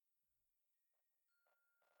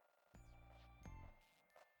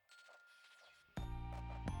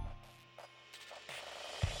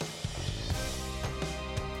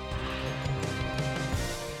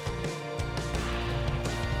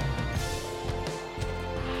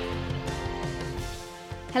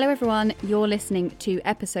Hello everyone, you're listening to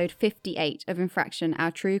episode 58 of Infraction,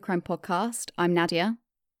 our true crime podcast. I'm Nadia.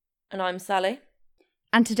 And I'm Sally.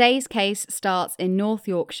 And today's case starts in North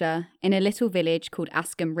Yorkshire, in a little village called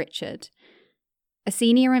Askham Richard. A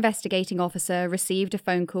senior investigating officer received a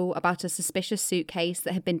phone call about a suspicious suitcase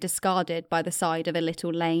that had been discarded by the side of a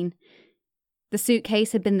little lane. The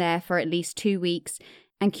suitcase had been there for at least 2 weeks,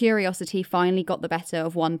 and curiosity finally got the better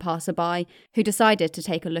of one passerby who decided to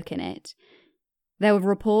take a look in it. There were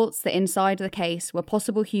reports that inside the case were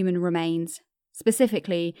possible human remains.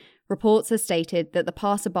 Specifically, reports had stated that the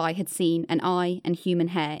passerby had seen an eye and human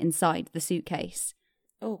hair inside the suitcase.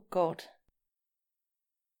 Oh, God.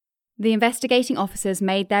 The investigating officers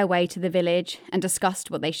made their way to the village and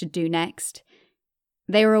discussed what they should do next.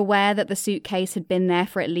 They were aware that the suitcase had been there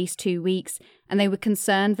for at least 2 weeks, and they were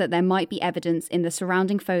concerned that there might be evidence in the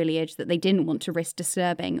surrounding foliage that they didn't want to risk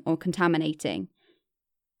disturbing or contaminating.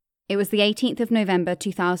 It was the 18th of November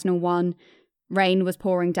 2001. Rain was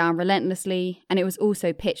pouring down relentlessly, and it was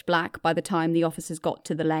also pitch black by the time the officers got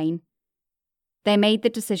to the lane. They made the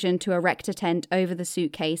decision to erect a tent over the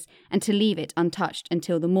suitcase and to leave it untouched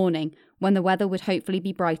until the morning, when the weather would hopefully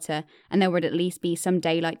be brighter and there would at least be some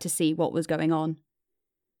daylight to see what was going on.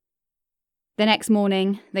 The next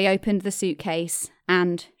morning, they opened the suitcase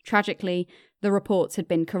and, tragically, the reports had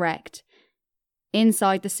been correct.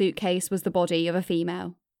 Inside the suitcase was the body of a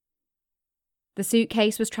female. The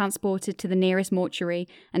suitcase was transported to the nearest mortuary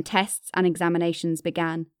and tests and examinations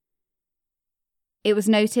began. It was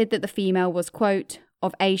noted that the female was, quote,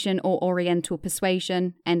 of Asian or Oriental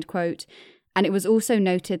persuasion, end quote, and it was also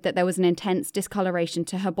noted that there was an intense discoloration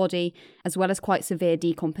to her body as well as quite severe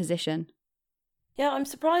decomposition. Yeah, I'm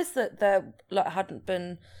surprised that there hadn't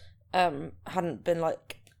been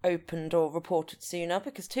opened or reported sooner,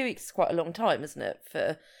 because 2 weeks is quite a long time, isn't it?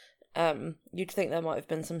 For you'd think there might have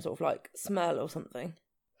been some sort of smell or something.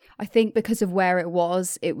 I think because of where it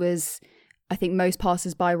was, I think most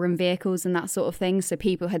passers-by were in vehicles and that sort of thing, so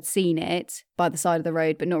people had seen it by the side of the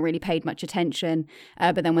road but not really paid much attention.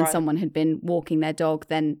 But then when someone had been walking their dog,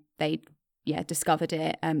 then they discovered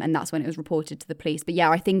it, and that's when it was reported to the police. But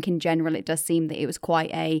I think in general it does seem that it was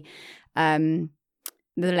quite the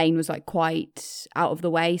lane was quite out of the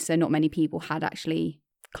way, so not many people had actually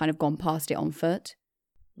kind of gone past it on foot.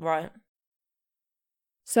 Right.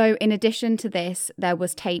 So in addition to this, there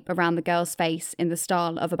was tape around the girl's face in the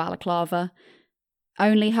style of a balaclava.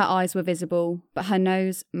 Only her eyes were visible, but her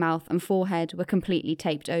nose, mouth and forehead were completely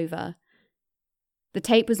taped over. The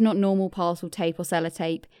tape was not normal parcel tape or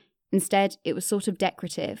sellotape. Instead, it was sort of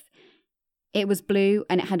decorative. It was blue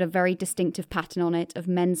and it had a very distinctive pattern on it of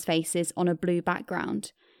men's faces on a blue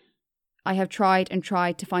background. I have tried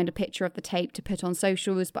to find a picture of the tape to put on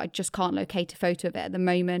socials, but I just can't locate a photo of it at the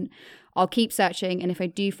moment. I'll keep searching, and if I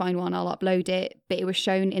do find one, I'll upload it. But it was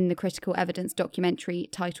shown in the Critical Evidence documentary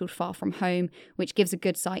titled Far From Home, which gives a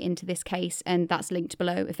good sight into this case, and that's linked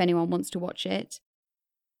below if anyone wants to watch it.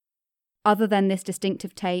 Other than this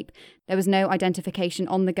distinctive tape, there was no identification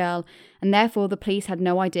on the girl, and therefore the police had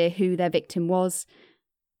no idea who their victim was.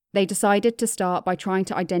 They decided to start by trying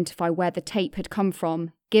to identify where the tape had come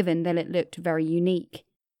from, given that it looked very unique.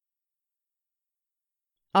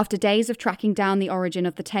 After days of tracking down the origin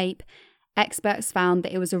of the tape, experts found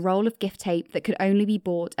that it was a roll of gift tape that could only be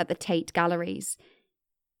bought at the Tate Galleries.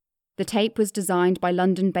 The tape was designed by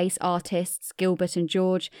London-based artists Gilbert and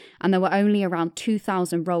George, and there were only around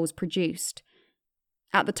 2,000 rolls produced.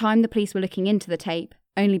 At the time the police were looking into the tape,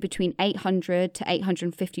 only between 800 to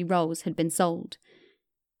 850 rolls had been sold.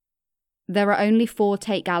 There are only 4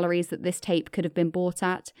 Tate Galleries that this tape could have been bought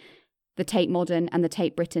at: the Tate Modern and the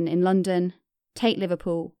Tate Britain in London, Tate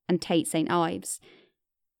Liverpool and Tate St Ives.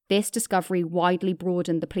 This discovery widely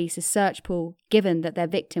broadened the police's search pool, given that their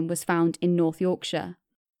victim was found in North Yorkshire.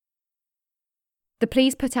 The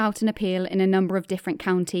police put out an appeal in a number of different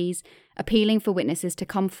counties, appealing for witnesses to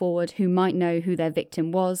come forward who might know who their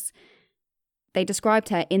victim was. They described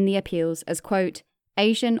her in the appeals as, quote,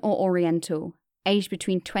 Asian or Oriental, aged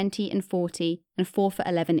between 20 and 40 and 4 foot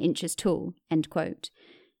 11 inches tall, end quote.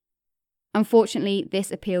 Unfortunately, this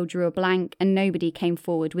appeal drew a blank and nobody came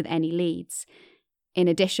forward with any leads. In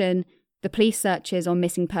addition, the police searches on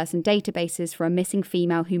missing person databases for a missing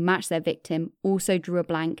female who matched their victim also drew a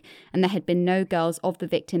blank, and there had been no girls of the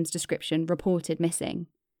victim's description reported missing.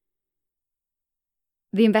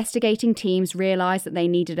 The investigating teams realised that they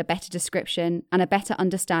needed a better description and a better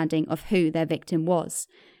understanding of who their victim was.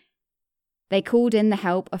 They called in the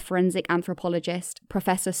help of forensic anthropologist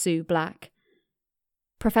Professor Sue Black.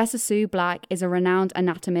 Professor Sue Black is a renowned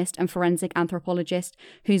anatomist and forensic anthropologist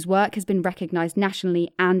whose work has been recognised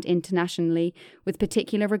nationally and internationally with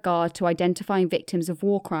particular regard to identifying victims of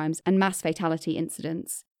war crimes and mass fatality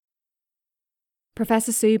incidents.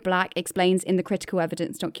 Professor Sue Black explains in the Critical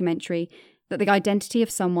Evidence documentary that the identity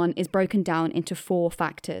of someone is broken down into 4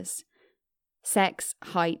 factors: sex,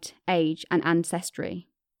 height, age, and ancestry.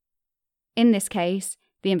 In this case,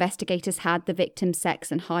 the investigators had the victim's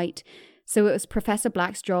sex and height, so it was Professor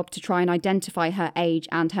Black's job to try and identify her age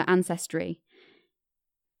and her ancestry.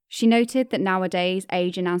 She noted that nowadays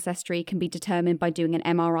age and ancestry can be determined by doing an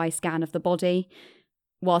MRI scan of the body.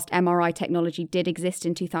 Whilst MRI technology did exist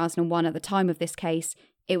in 2001 at the time of this case,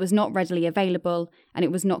 it was not readily available and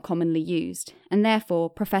it was not commonly used, and therefore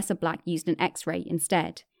Professor Black used an X-ray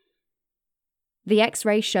instead. The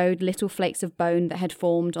X-ray showed little flakes of bone that had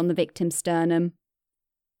formed on the victim's sternum.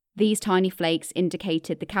 These tiny flakes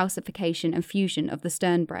indicated the calcification and fusion of the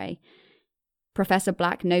sternbray. Professor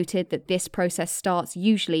Black noted that this process starts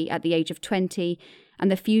usually at the age of 20,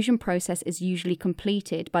 and the fusion process is usually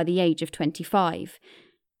completed by the age of 25.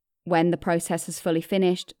 When the process is fully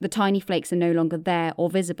finished, the tiny flakes are no longer there or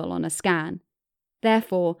visible on a scan.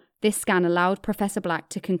 Therefore, this scan allowed Professor Black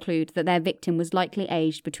to conclude that their victim was likely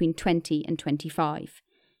aged between 20 and 25.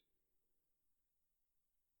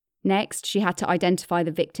 Next, she had to identify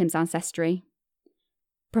the victim's ancestry.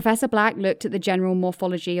 Professor Black looked at the general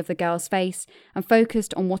morphology of the girl's face and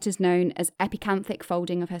focused on what is known as epicanthic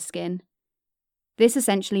folding of her skin. This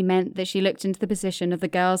essentially meant that she looked into the position of the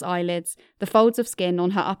girl's eyelids, the folds of skin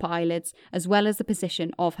on her upper eyelids, as well as the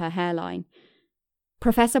position of her hairline.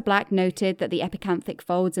 Professor Black noted that the epicanthic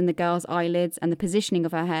folds in the girl's eyelids and the positioning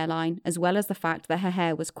of her hairline, as well as the fact that her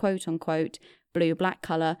hair was quote-unquote blue-black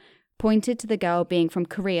colour, pointed to the girl being from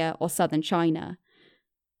Korea or southern China.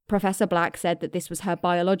 Professor Black said that this was her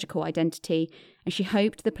biological identity, and she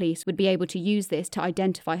hoped the police would be able to use this to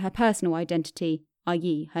identify her personal identity,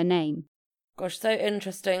 i.e. her name. Gosh, so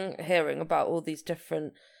interesting hearing about all these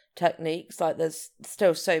different techniques. Like, there's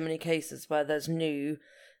still so many cases where there's new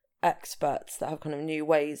experts that have kind of new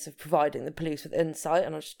ways of providing the police with insight,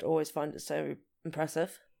 and I just always find it so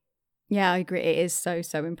impressive. Yeah, I agree. It is so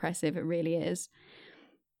impressive. It really is.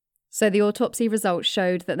 So the autopsy results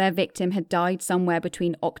showed that their victim had died somewhere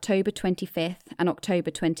between October 25th and October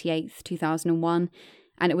 28th, 2001,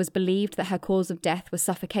 and it was believed that her cause of death was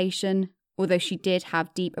suffocation, although she did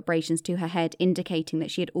have deep abrasions to her head, indicating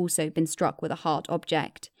that she had also been struck with a hard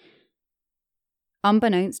object.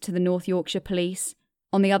 Unbeknownst to the North Yorkshire Police,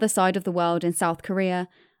 on the other side of the world in South Korea,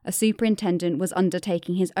 a superintendent was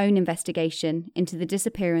undertaking his own investigation into the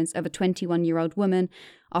disappearance of a 21-year-old woman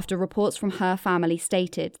after reports from her family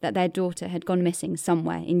stated that their daughter had gone missing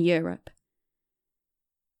somewhere in Europe.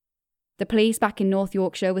 The police back in North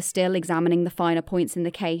Yorkshire were still examining the finer points in the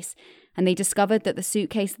case, and they discovered that the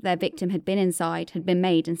suitcase that their victim had been inside had been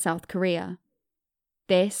made in South Korea.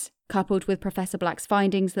 This, coupled with Professor Black's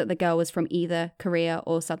findings that the girl was from either Korea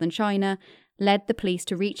or southern China, led the police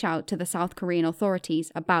to reach out to the South Korean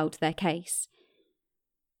authorities about their case.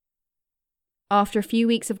 After a few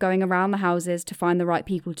weeks of going around the houses to find the right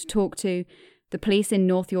people to talk to, the police in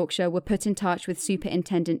North Yorkshire were put in touch with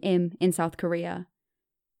Superintendent Im in South Korea.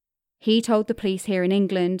 He told the police here in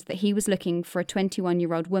England that he was looking for a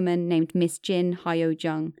 21-year-old woman named Miss Jin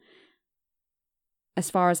Hyo-jung.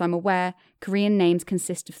 As far as I'm aware, Korean names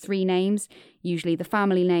consist of 3 names, usually the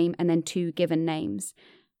family name and then 2 given names.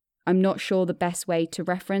 I'm not sure the best way to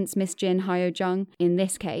reference Miss Jin Hyo-jung in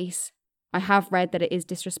this case. I have read that it is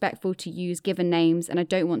disrespectful to use given names and I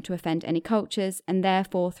don't want to offend any cultures, and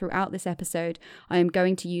therefore throughout this episode I am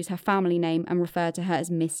going to use her family name and refer to her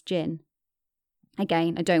as Miss Jin.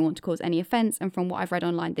 Again, I don't want to cause any offence, and from what I've read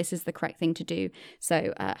online this is the correct thing to do,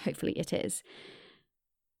 so hopefully it is.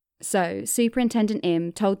 So, Superintendent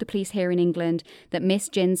Im told the police here in England that Miss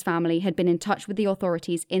Jin's family had been in touch with the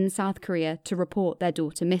authorities in South Korea to report their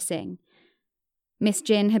daughter missing. Miss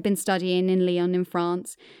Jin had been studying in Lyon in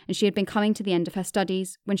France, and she had been coming to the end of her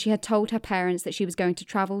studies when she had told her parents that she was going to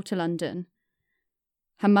travel to London.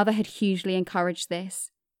 Her mother had hugely encouraged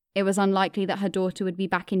this. It was unlikely that her daughter would be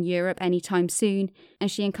back in Europe anytime soon,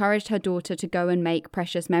 and she encouraged her daughter to go and make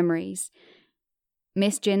precious memories.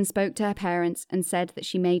 Miss Jin spoke to her parents and said that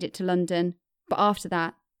she made it to London, but after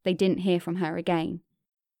that, they didn't hear from her again.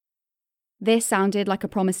 This sounded like a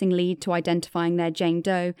promising lead to identifying their Jane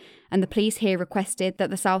Doe, and the police here requested that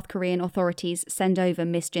the South Korean authorities send over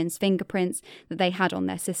Miss Jin's fingerprints that they had on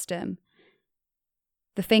their system.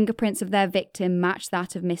 The fingerprints of their victim matched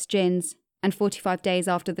that of Miss Jin's, and 45 days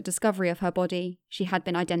after the discovery of her body, she had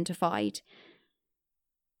been identified.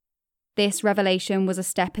 This revelation was a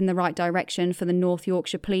step in the right direction for the North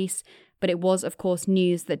Yorkshire police, but it was, of course,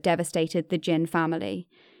 news that devastated the Ginn family.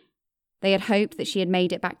 They had hoped that she had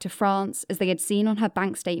made it back to France, as they had seen on her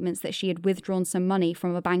bank statements that she had withdrawn some money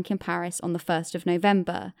from a bank in Paris on the 1st of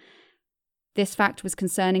November. This fact was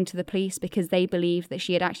concerning to the police because they believed that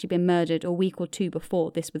she had actually been murdered a week or two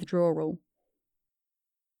before this withdrawal.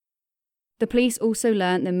 The police also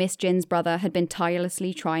learnt that Miss Ginn's brother had been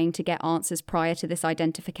tirelessly trying to get answers prior to this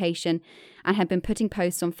identification and had been putting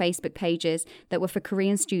posts on Facebook pages that were for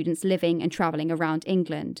Korean students living and travelling around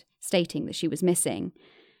England, stating that she was missing.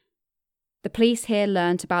 The police here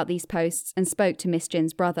learnt about these posts and spoke to Miss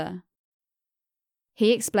Ginn's brother.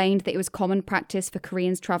 He explained that it was common practice for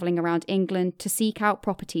Koreans travelling around England to seek out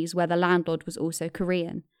properties where the landlord was also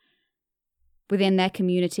Korean. Within their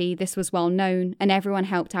community, this was well known, and everyone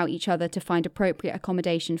helped out each other to find appropriate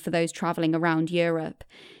accommodation for those travelling around Europe.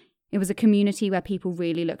 It was a community where people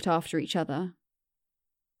really looked after each other.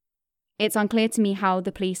 It's unclear to me how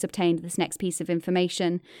the police obtained this next piece of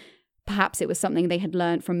information. Perhaps it was something they had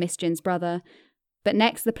learnt from Miss Ginn's brother. But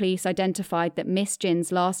next the police identified that Miss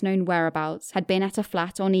Ginn's last known whereabouts had been at a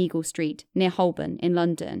flat on Eagle Street, near Holborn, in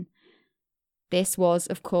London. This was,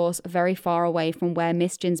 of course, very far away from where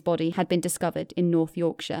Miss Ginn's body had been discovered in North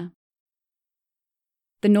Yorkshire.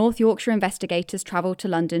 The North Yorkshire investigators travelled to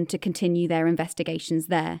London to continue their investigations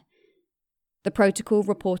there. The protocol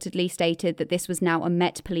reportedly stated that this was now a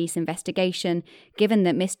Met Police investigation, given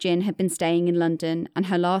that Miss Ginn had been staying in London and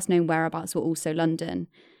her last known whereabouts were also London.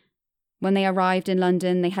 When they arrived in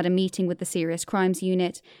London, they had a meeting with the Serious Crimes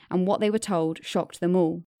Unit, and what they were told shocked them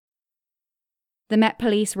all. The Met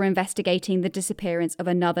Police were investigating the disappearance of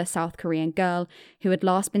another South Korean girl who had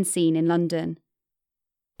last been seen in London.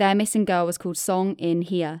 Their missing girl was called Song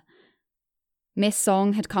In-hye. Miss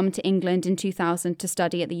Song had come to England in 2000 to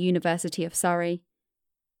study at the University of Surrey.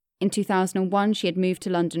 In 2001, she had moved to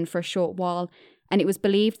London for a short while, and it was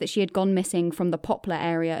believed that she had gone missing from the Poplar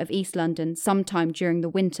area of East London sometime during the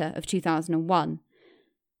winter of 2001.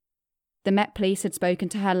 The Met Police had spoken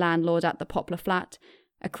to her landlord at the Poplar flat,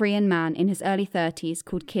 a Korean man in his early 30s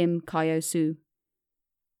called Kim Kyo-soo.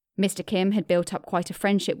 Mr. Kim had built up quite a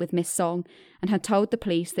friendship with Miss Song and had told the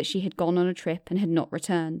police that she had gone on a trip and had not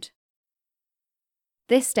returned.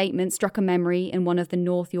 This statement struck a memory in one of the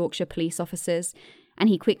North Yorkshire police officers, and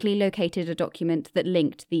he quickly located a document that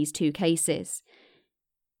linked these two cases.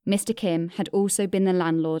 Mr. Kim had also been the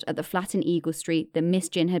landlord at the flat in Eagle Street that Miss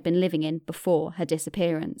Ginn had been living in before her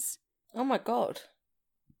disappearance. Oh my God.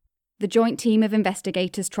 The joint team of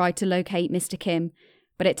investigators tried to locate Mr. Kim,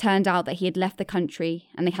 but it turned out that he had left the country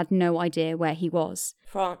and they had no idea where he was.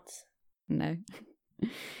 France. No.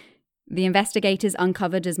 The investigators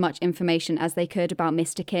uncovered as much information as they could about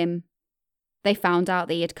Mr. Kim. They found out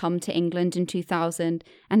that he had come to England in 2000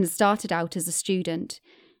 and had started out as a student.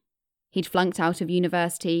 He'd flunked out of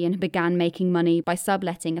university and began making money by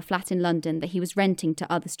subletting a flat in London that he was renting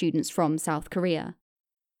to other students from South Korea.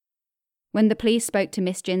 When the police spoke to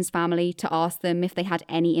Miss Ginn's family to ask them if they had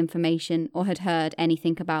any information or had heard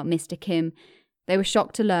anything about Mr. Kim, they were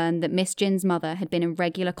shocked to learn that Miss Ginn's mother had been in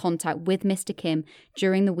regular contact with Mr. Kim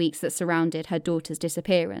during the weeks that surrounded her daughter's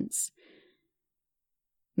disappearance.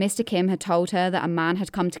 Mr. Kim had told her that a man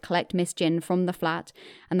had come to collect Miss Ginn from the flat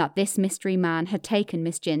and that this mystery man had taken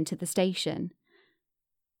Miss Ginn to the station.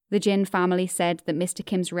 The Ginn family said that Mr.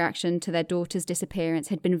 Kim's reaction to their daughter's disappearance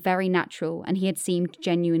had been very natural and he had seemed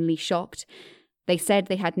genuinely shocked. They said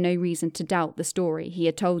they had no reason to doubt the story he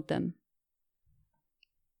had told them.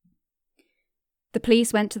 The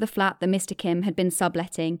police went to the flat that Mr. Kim had been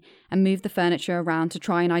subletting and moved the furniture around to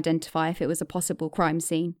try and identify if it was a possible crime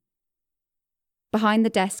scene. Behind the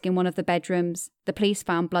desk in one of the bedrooms, the police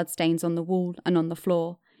found bloodstains on the wall and on the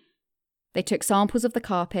floor. They took samples of the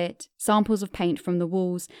carpet, samples of paint from the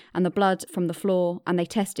walls, and the blood from the floor, and they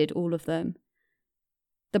tested all of them.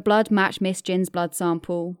 The blood matched Miss Ginn's blood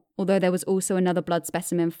sample, although there was also another blood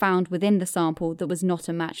specimen found within the sample that was not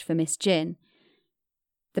a match for Miss Ginn.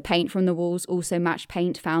 The paint from the walls also matched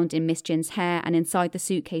paint found in Miss Ginn's hair and inside the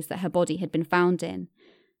suitcase that her body had been found in.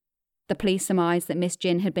 The police surmised that Miss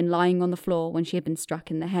Ginn had been lying on the floor when she had been struck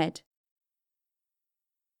in the head.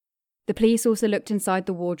 The police also looked inside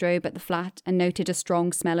the wardrobe at the flat and noted a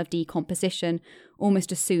strong smell of decomposition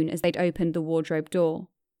almost as soon as they'd opened the wardrobe door.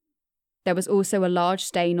 There was also a large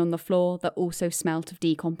stain on the floor that also smelt of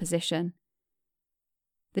decomposition.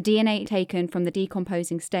 The DNA taken from the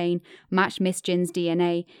decomposing stain matched Miss Ginn's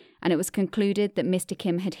DNA, and it was concluded that Mr.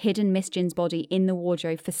 Kim had hidden Miss Ginn's body in the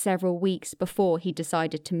wardrobe for several weeks before he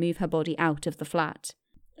decided to move her body out of the flat.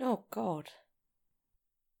 Oh, God.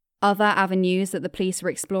 Other avenues that the police were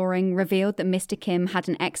exploring revealed that Mr. Kim had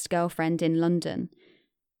an ex-girlfriend in London.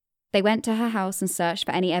 They went to her house and searched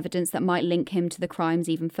for any evidence that might link him to the crimes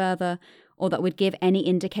even further, or that would give any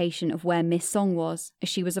indication of where Miss Song was, as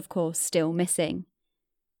she was of course still missing.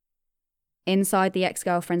 Inside the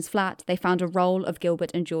ex-girlfriend's flat, they found a roll of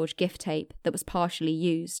Gilbert and George gift tape that was partially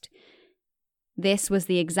used. This was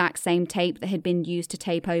the exact same tape that had been used to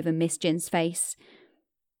tape over Miss Jin's face.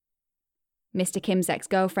 Mr. Kim's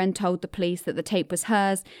ex-girlfriend told the police that the tape was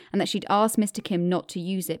hers and that she'd asked Mr. Kim not to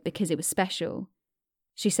use it because it was special.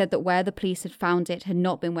 She said that where the police had found it had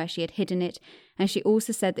not been where she had hidden it, and she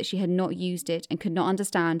also said that she had not used it and could not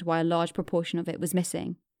understand why a large proportion of it was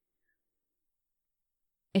missing.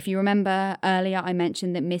 If you remember, earlier I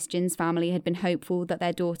mentioned that Miss Jin's family had been hopeful that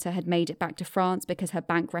their daughter had made it back to France because her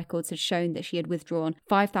bank records had shown that she had withdrawn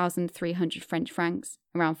 5,300 French francs,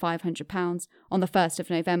 around £500, on the 1st of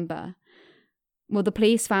November. Well, the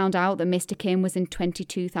police found out that Mr. Kim was in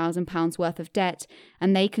 £22,000 worth of debt,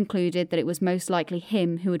 and they concluded that it was most likely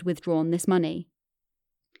him who had withdrawn this money.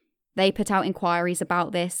 They put out inquiries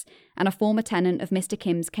about this, and a former tenant of Mr.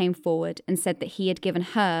 Kim's came forward and said that he had given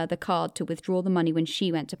her the card to withdraw the money when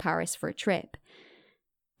she went to Paris for a trip.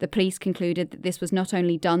 The police concluded that this was not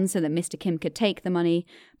only done so that Mr. Kim could take the money,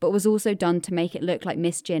 but was also done to make it look like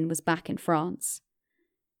Miss Jin was back in France.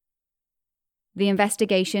 The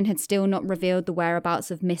investigation had still not revealed the whereabouts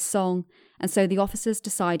of Miss Song, and so the officers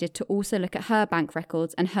decided to also look at her bank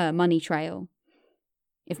records and her money trail.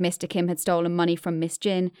 If Mr. Kim had stolen money from Miss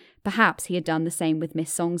Jin, perhaps he had done the same with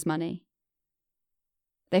Miss Song's money.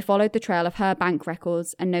 They followed the trail of her bank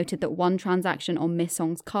records and noted that one transaction on Miss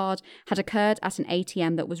Song's card had occurred at an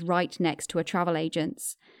ATM that was right next to a travel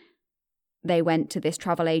agent's. They went to this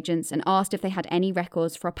travel agent's and asked if they had any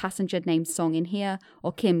records for a passenger named Song in here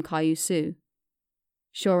or Kim Kyu-soo.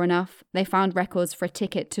 Sure enough, they found records for a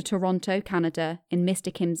ticket to Toronto, Canada, in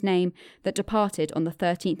Mr. Kim's name that departed on the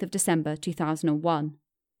 13th of December 2001.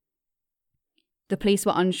 The police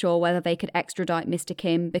were unsure whether they could extradite Mr.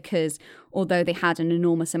 Kim because, although they had an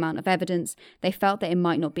enormous amount of evidence, they felt that it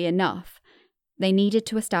might not be enough. They needed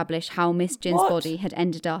to establish how Miss Jin's body had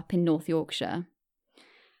ended up in North Yorkshire.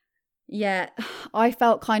 Yeah, I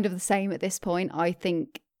felt kind of the same at this point. I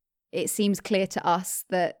think it seems clear to us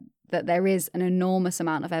that there is an enormous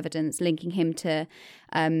amount of evidence linking him to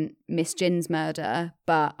Miss Jin's murder,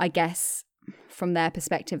 but I guess from their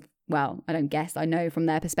perspective, well, I don't guess, I know from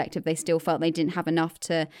their perspective, they still felt they didn't have enough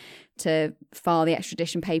to file the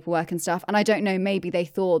extradition paperwork and stuff. And I don't know, maybe they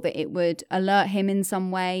thought that it would alert him in some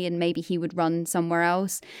way and maybe he would run somewhere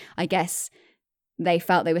else. I guess they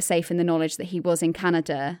felt they were safe in the knowledge that he was in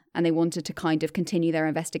Canada, and they wanted to kind of continue their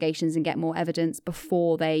investigations and get more evidence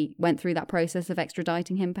before they went through that process of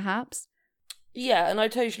extraditing him, perhaps. Yeah, and I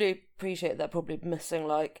totally appreciate they're probably missing,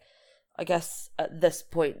 like, I guess at this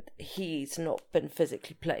point he's not been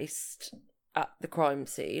physically placed at the crime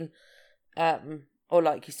scene. Or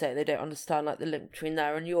like you say, they don't understand like the link between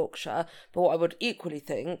there and Yorkshire. But what I would equally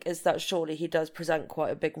think is that surely he does present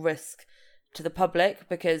quite a big risk to the public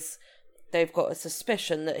because they've got a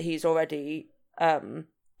suspicion that he's already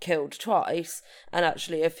killed twice, and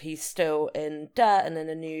actually if he's still in debt and in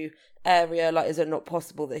a new area, like, is it not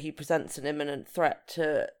possible that he presents an imminent threat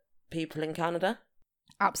to people in Canada?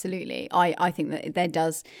 Absolutely. I think that there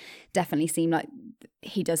does definitely seem like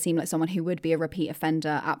he does seem like someone who would be a repeat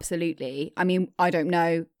offender. Absolutely. I mean, I don't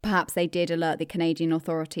know. Perhaps they did alert the Canadian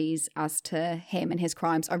authorities as to him and his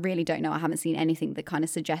crimes. I really don't know. I haven't seen anything that kind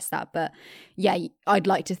of suggests that. But yeah, I'd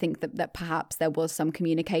like to think that perhaps there was some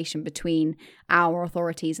communication between our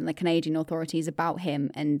authorities and the Canadian authorities about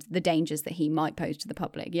him and the dangers that he might pose to the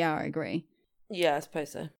public. Yeah, I agree. Yeah, I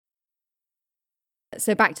suppose so.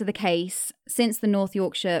 So back to the case. Since the North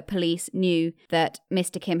Yorkshire police knew that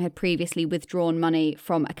Mr. Kim had previously withdrawn money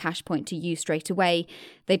from a cash point to use straight away,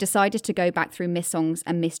 they decided to go back through Miss Song's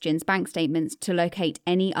and Miss Jin's bank statements to locate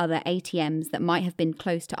any other ATMs that might have been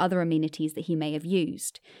close to other amenities that he may have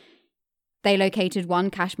used. They located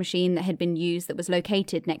one cash machine that had been used that was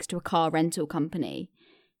located next to a car rental company.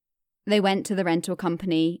 They went to the rental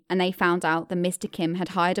company and they found out that Mr. Kim had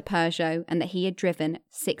hired a Peugeot and that he had driven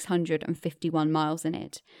 651 miles in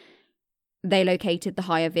it. They located the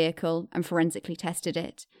hire vehicle and forensically tested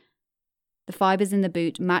it. The fibres in the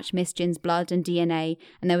boot matched Miss Jin's blood and DNA,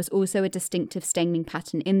 and there was also a distinctive staining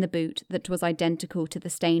pattern in the boot that was identical to the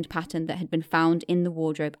stained pattern that had been found in the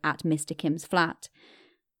wardrobe at Mr. Kim's flat.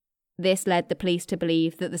 This led the police to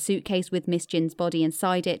believe that the suitcase with Miss Jin's body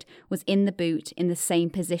inside it was in the boot in the same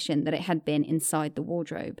position that it had been inside the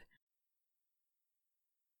wardrobe.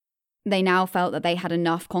 They now felt that they had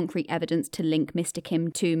enough concrete evidence to link Mr.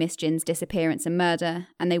 Kim to Miss Jin's disappearance and murder,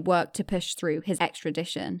 and they worked to push through his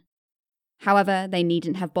extradition. However, they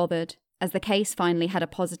needn't have bothered, as the case finally had a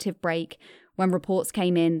positive break when reports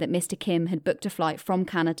came in that Mr. Kim had booked a flight from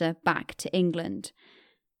Canada back to England.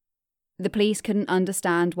 The police couldn't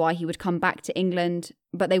understand why he would come back to England,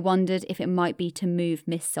 but they wondered if it might be to move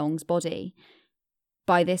Miss Song's body.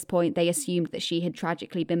 By this point, they assumed that she had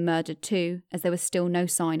tragically been murdered too, as there was still no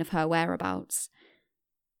sign of her whereabouts.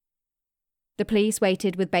 The police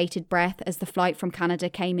waited with bated breath as the flight from Canada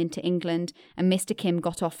came into England and Mr. Kim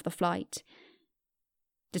got off the flight.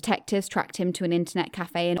 Detectives tracked him to an internet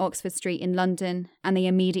cafe in Oxford Street in London, and they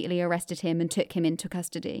immediately arrested him and took him into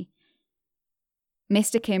custody.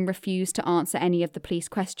 Mr. Kim refused to answer any of the police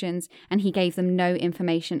questions, and he gave them no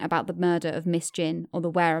information about the murder of Miss Jin or the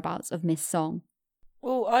whereabouts of Miss Song.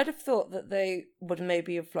 Well, I'd have thought that they would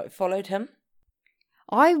maybe have followed him.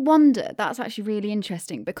 I wonder, that's actually really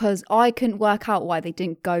interesting, because I couldn't work out why they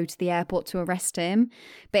didn't go to the airport to arrest him.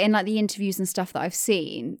 But in the interviews and stuff that I've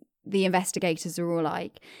seen, the investigators are all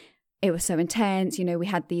like, it was so intense, we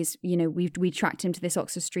had these, we tracked him to this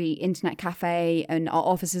Oxford Street internet cafe, and our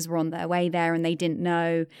officers were on their way there and they didn't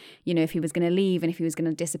know, if he was going to leave and if he was going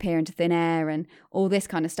to disappear into thin air and all this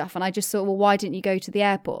kind of stuff. And I just thought, well, why didn't you go to the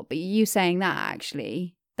airport? But you saying that,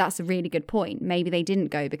 actually, that's a really good point. Maybe they didn't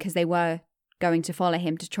go because they were going to follow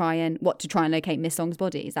him to try and locate Miss Song's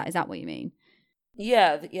body. Is that what you mean?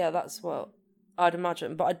 Yeah, that's what I'd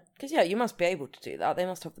imagine. But because you must be able to do that. They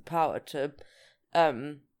must have the power to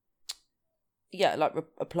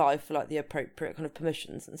apply for the appropriate kind of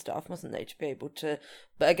permissions and stuff, mustn't they, to be able to.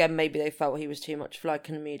 But again, maybe they felt he was too much for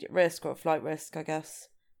an immediate risk or a flight risk, I guess.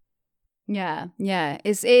 Yeah,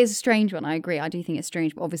 it is a strange one. I agree. I do think it's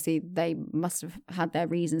strange, but obviously they must have had their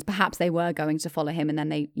reasons. Perhaps they were going to follow him, and then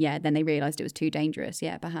they realised it was too dangerous.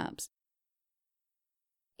 Yeah, perhaps.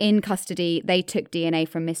 In custody, they took DNA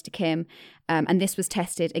from Mr. Kim, and this was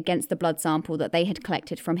tested against the blood sample that they had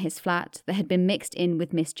collected from his flat that had been mixed in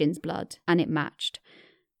with Miss Jin's blood, and it matched.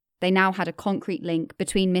 They now had a concrete link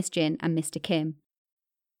between Miss Jin and Mr. Kim.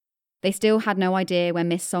 They still had no idea where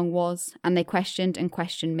Miss Song was, and they questioned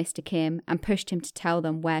Mr. Kim and pushed him to tell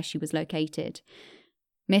them where she was located.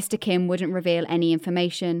 Mr. Kim wouldn't reveal any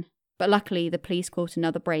information, but luckily the police caught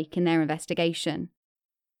another break in their investigation.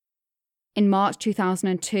 In March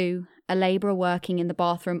 2002, a labourer working in the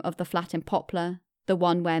bathroom of the flat in Poplar, the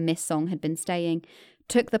one where Miss Song had been staying,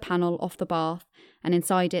 took the panel off the bath, and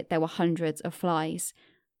inside it there were hundreds of flies.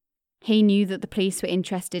 He knew that the police were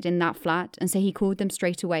interested in that flat, and so he called them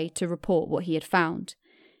straight away to report what he had found.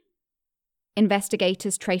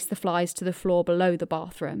 Investigators traced the flies to the floor below the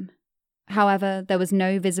bathroom. However, there was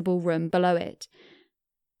no visible room below it.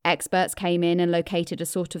 Experts came in and located a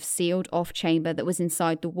sort of sealed-off chamber that was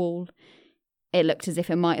inside the wall. It looked as if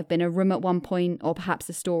it might have been a room at one point, or perhaps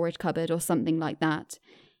a storage cupboard or something like that.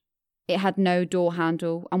 It had no door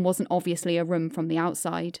handle and wasn't obviously a room from the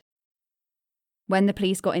outside. When the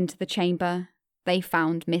police got into the chamber, they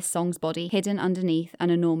found Miss Song's body hidden underneath an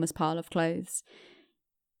enormous pile of clothes.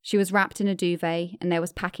 She was wrapped in a duvet, and there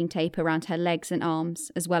was packing tape around her legs and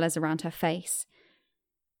arms, as well as around her face.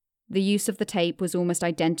 The use of the tape was almost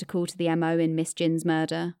identical to the MO in Miss Jin's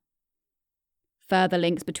murder. Further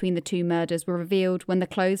links between the two murders were revealed when the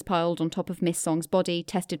clothes piled on top of Miss Song's body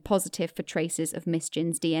tested positive for traces of Miss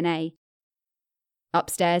Jin's DNA.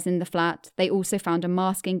 Upstairs in the flat, they also found a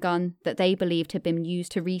masking gun that they believed had been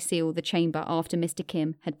used to reseal the chamber after Mr.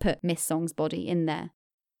 Kim had put Miss Song's body in there.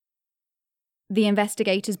 The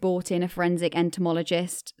investigators brought in a forensic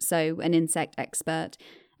entomologist, so an insect expert,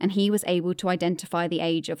 and he was able to identify the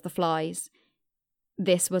age of the flies.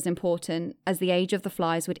 This was important, as the age of the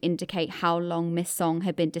flies would indicate how long Miss Song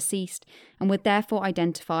had been deceased, and would therefore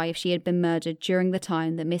identify if she had been murdered during the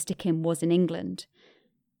time that Mr. Kim was in England.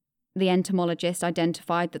 The entomologist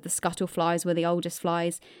identified that the scuttle flies were the oldest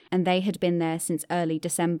flies, and they had been there since early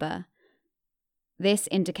December. This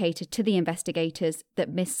indicated to the investigators that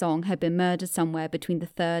Miss Song had been murdered somewhere between the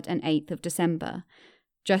 3rd and 8th of December,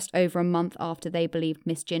 just over a month after they believed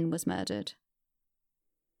Miss Jin was murdered.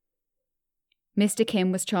 Mr.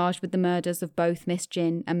 Kim was charged with the murders of both Miss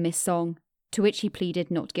Jin and Miss Song, to which he pleaded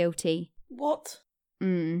not guilty. What?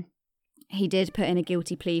 He did put in a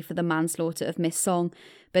guilty plea for the manslaughter of Miss Song,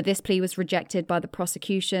 but this plea was rejected by the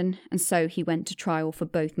prosecution, and so he went to trial for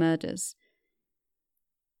both murders.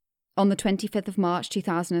 On the 25th of March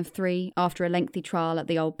 2003, after a lengthy trial at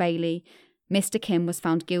the Old Bailey, Mr. Kim was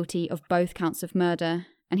found guilty of both counts of murder,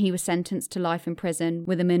 and he was sentenced to life in prison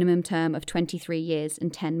with a minimum term of 23 years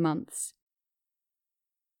and 10 months.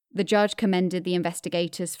 The judge commended the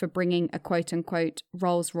investigators for bringing a quote-unquote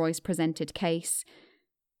Rolls-Royce presented case.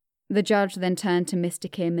 The judge then turned to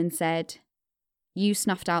Mr. Kim and said, "You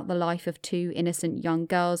snuffed out the life of 2 innocent young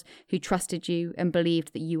girls who trusted you and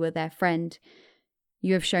believed that you were their friend.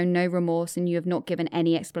 You have shown no remorse and you have not given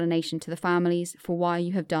any explanation to the families for why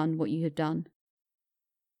you have done what you have done."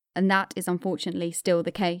 And that is unfortunately still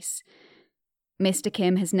the case. Mr.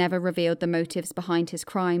 Kim has never revealed the motives behind his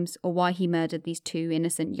crimes or why he murdered these 2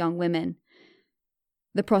 innocent young women.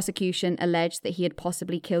 The prosecution alleged that he had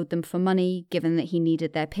possibly killed them for money, given that he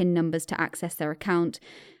needed their PIN numbers to access their account,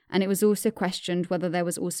 and it was also questioned whether there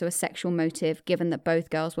was also a sexual motive, given that both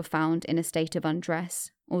girls were found in a state of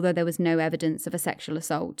undress, although there was no evidence of a sexual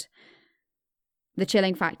assault. The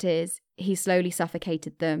chilling fact is, he slowly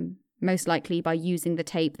suffocated them, most likely by using the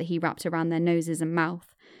tape that he wrapped around their noses and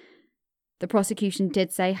mouth. The prosecution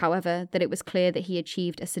did say, however, that it was clear that he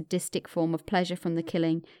achieved a sadistic form of pleasure from the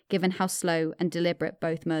killing, given how slow and deliberate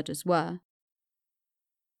both murders were.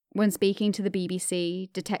 When speaking to the BBC,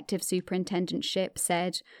 Detective Superintendent Shipp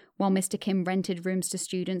said, while Mr. Kim rented rooms to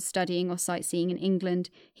students studying or sightseeing in England,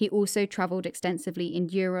 he also travelled extensively in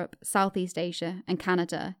Europe, Southeast Asia and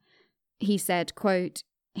Canada. He said, quote,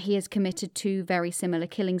 "He has committed 2 very similar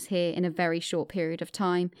killings here in a very short period of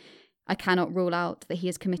time. I cannot rule out that he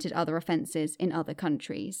has committed other offences in other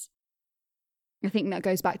countries." I think that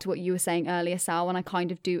goes back to what you were saying earlier, Sal, and I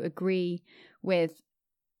kind of do agree with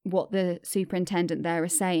what the superintendent there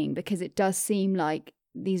is saying, because it does seem like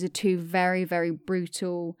these are 2 very, very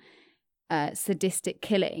brutal, sadistic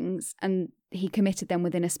killings, and he committed them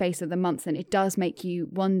within a space of the months, and it does make you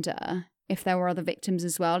wonder if there were other victims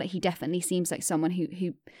as well. Like, he definitely seems like someone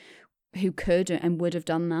who could and would have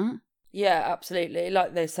done that. Yeah, absolutely.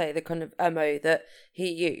 Like they say, the kind of MO that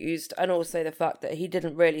he used, and also the fact that he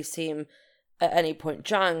didn't really seem at any point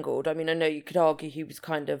jangled. I mean, I know you could argue he was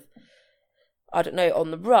kind of, I don't know,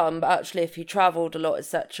 on the run, but actually if he travelled a lot,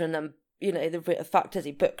 etc., and then, you know, the fact is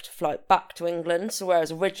he booked a flight back to England, so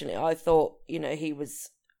whereas originally I thought, you know, he was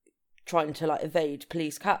trying to, like, evade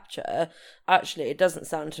police capture, actually it doesn't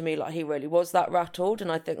sound to me like he really was that rattled,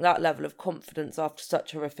 and I think that level of confidence after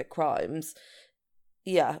such horrific crimes,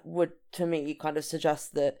 yeah, would to me kind of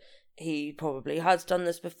suggest that he probably has done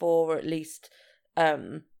this before, or at least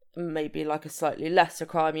maybe like a slightly lesser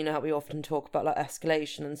crime. You know how we often talk about like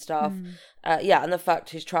escalation and stuff. Yeah, and the fact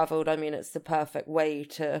he's travelled, I mean, it's the perfect way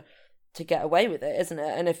to get away with it, isn't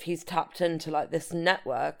it? And if he's tapped into like this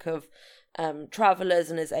network of travellers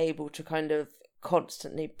and is able to kind of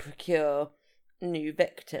constantly procure new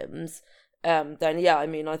victims, then yeah, I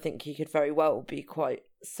mean, I think he could very well be quite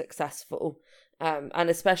successful. And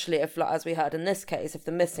especially if, like, as we heard in this case, if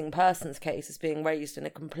the missing persons case is being raised in a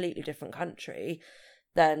completely different country,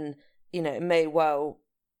 then, you know, it may well,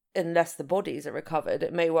 unless the bodies are recovered,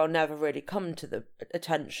 it may well never really come to the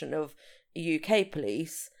attention of UK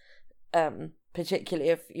police, particularly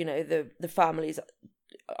if, you know, the families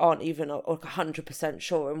aren't even 100%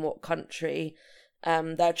 sure in what country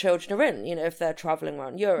their children are in, you know, if they're travelling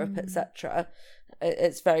around Europe, etc.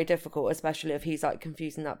 It's very difficult, especially if he's like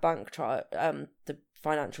confusing that bank the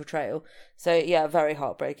financial trail. So yeah, very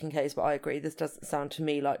heartbreaking case, but I agree, this doesn't sound to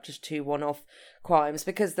me like just 2 one-off crimes,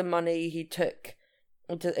 because the money he took,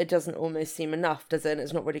 it doesn't almost seem enough, does it? And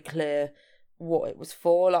it's not really clear what it was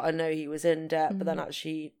for. Like, I know he was in debt, but then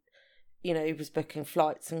actually, you know, he was booking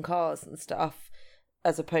flights and cars and stuff,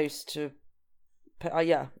 as opposed to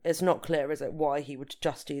yeah, it's not clear, is it, why he would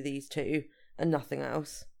just do these 2 and nothing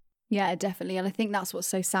else. Yeah, definitely. And I think that's what's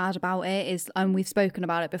so sad about it is, and we've spoken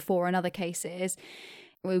about it before in other cases,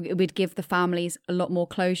 it would give the families a lot more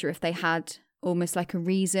closure if they had almost like a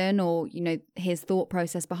reason or, you know, his thought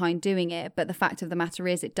process behind doing it. But the fact of the matter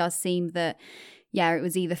is, it does seem that, yeah, it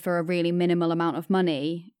was either for a really minimal amount of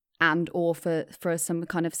money and or for some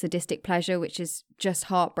kind of sadistic pleasure, which is just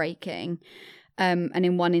heartbreaking. And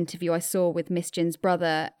in one interview I saw with Miss Jin's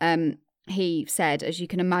brother, he said, as you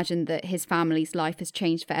can imagine, that his family's life has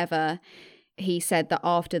changed forever. He said that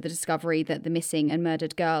after the discovery that the missing and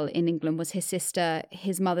murdered girl in England was his sister,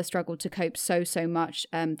 his mother struggled to cope so much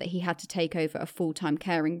that he had to take over a full-time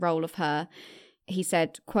caring role of her. He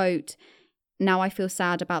said, quote, "Now I feel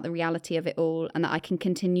sad about the reality of it all and that I can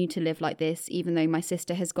continue to live like this even though my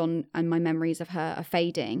sister has gone and my memories of her are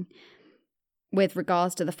fading." With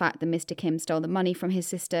regards to the fact that Mr. Kim stole the money from his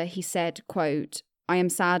sister, he said, quote, "I am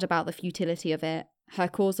sad about the futility of it. Her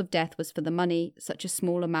cause of death was for the money, such a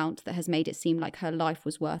small amount that has made it seem like her life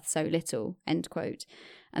was worth so little," end quote.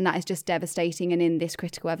 And that is just devastating. And in this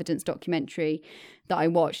critical evidence documentary that I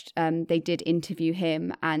watched, they did interview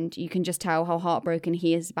him, and you can just tell how heartbroken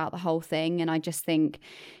he is about the whole thing. And I just think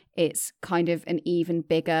it's kind of an even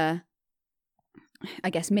bigger, I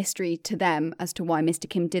guess, mystery to them as to why Mr.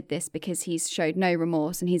 Kim did this, because he's showed no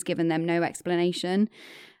remorse and he's given them no explanation.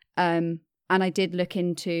 And I did look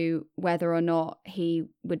into whether or not he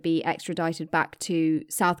would be extradited back to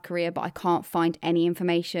South Korea, but I can't find any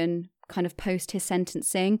information kind of post his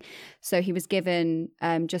sentencing. So he was given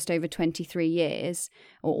just over 23 years,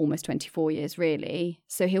 or almost 24 years really.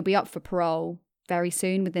 So he'll be up for parole very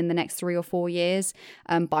soon, within the next 3 or 4 years.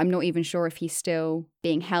 But I'm not even sure if he's still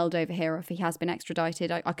being held over here or if he has been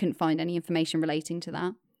extradited. I couldn't find any information relating to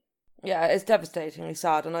that. Yeah, it's devastatingly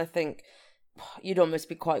sad, and I think you'd almost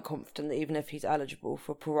be quite confident that even if he's eligible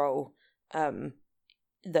for parole,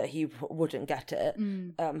 that he wouldn't get it,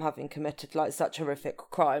 having committed like such horrific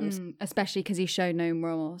crimes. Especially because he showed no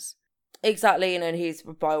remorse. Exactly, and he's,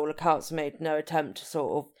 by all accounts, made no attempt to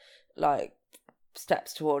sort of like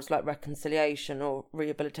steps towards like reconciliation or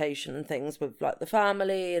rehabilitation and things with like the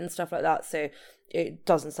family and stuff like that. So it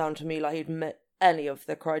doesn't sound to me like he'd met any of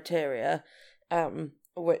the criteria,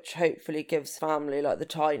 which hopefully gives family like the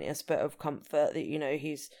tiniest bit of comfort that, you know,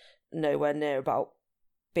 he's nowhere near about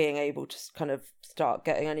being able to kind of start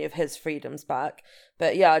getting any of his freedoms back.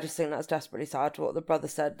 But yeah, I just think that's desperately sad. What the brother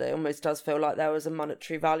said, it almost does feel like there was a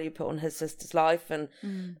monetary value put on his sister's life, and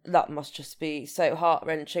that must just be so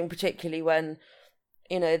heart-wrenching, particularly when,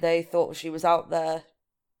 you know, they thought she was out there,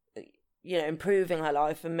 you know, improving her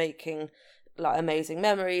life and making like amazing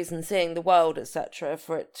memories and seeing the world, etc.,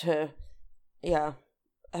 for it to, yeah,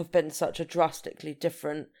 have been such a drastically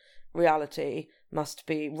different reality must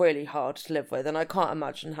be really hard to live with. And I can't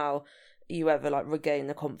imagine how you ever like regain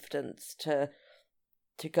the confidence to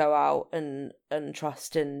go out and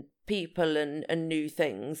trust in people and new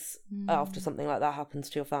things after something like that happens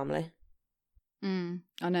to your family.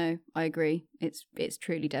 I know, I agree. It's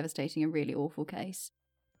truly devastating, a really awful case.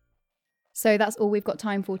 So that's all we've got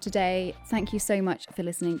time for today. Thank you so much for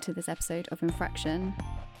listening to this episode of Infraction.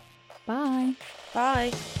 Bye.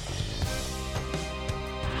 Bye.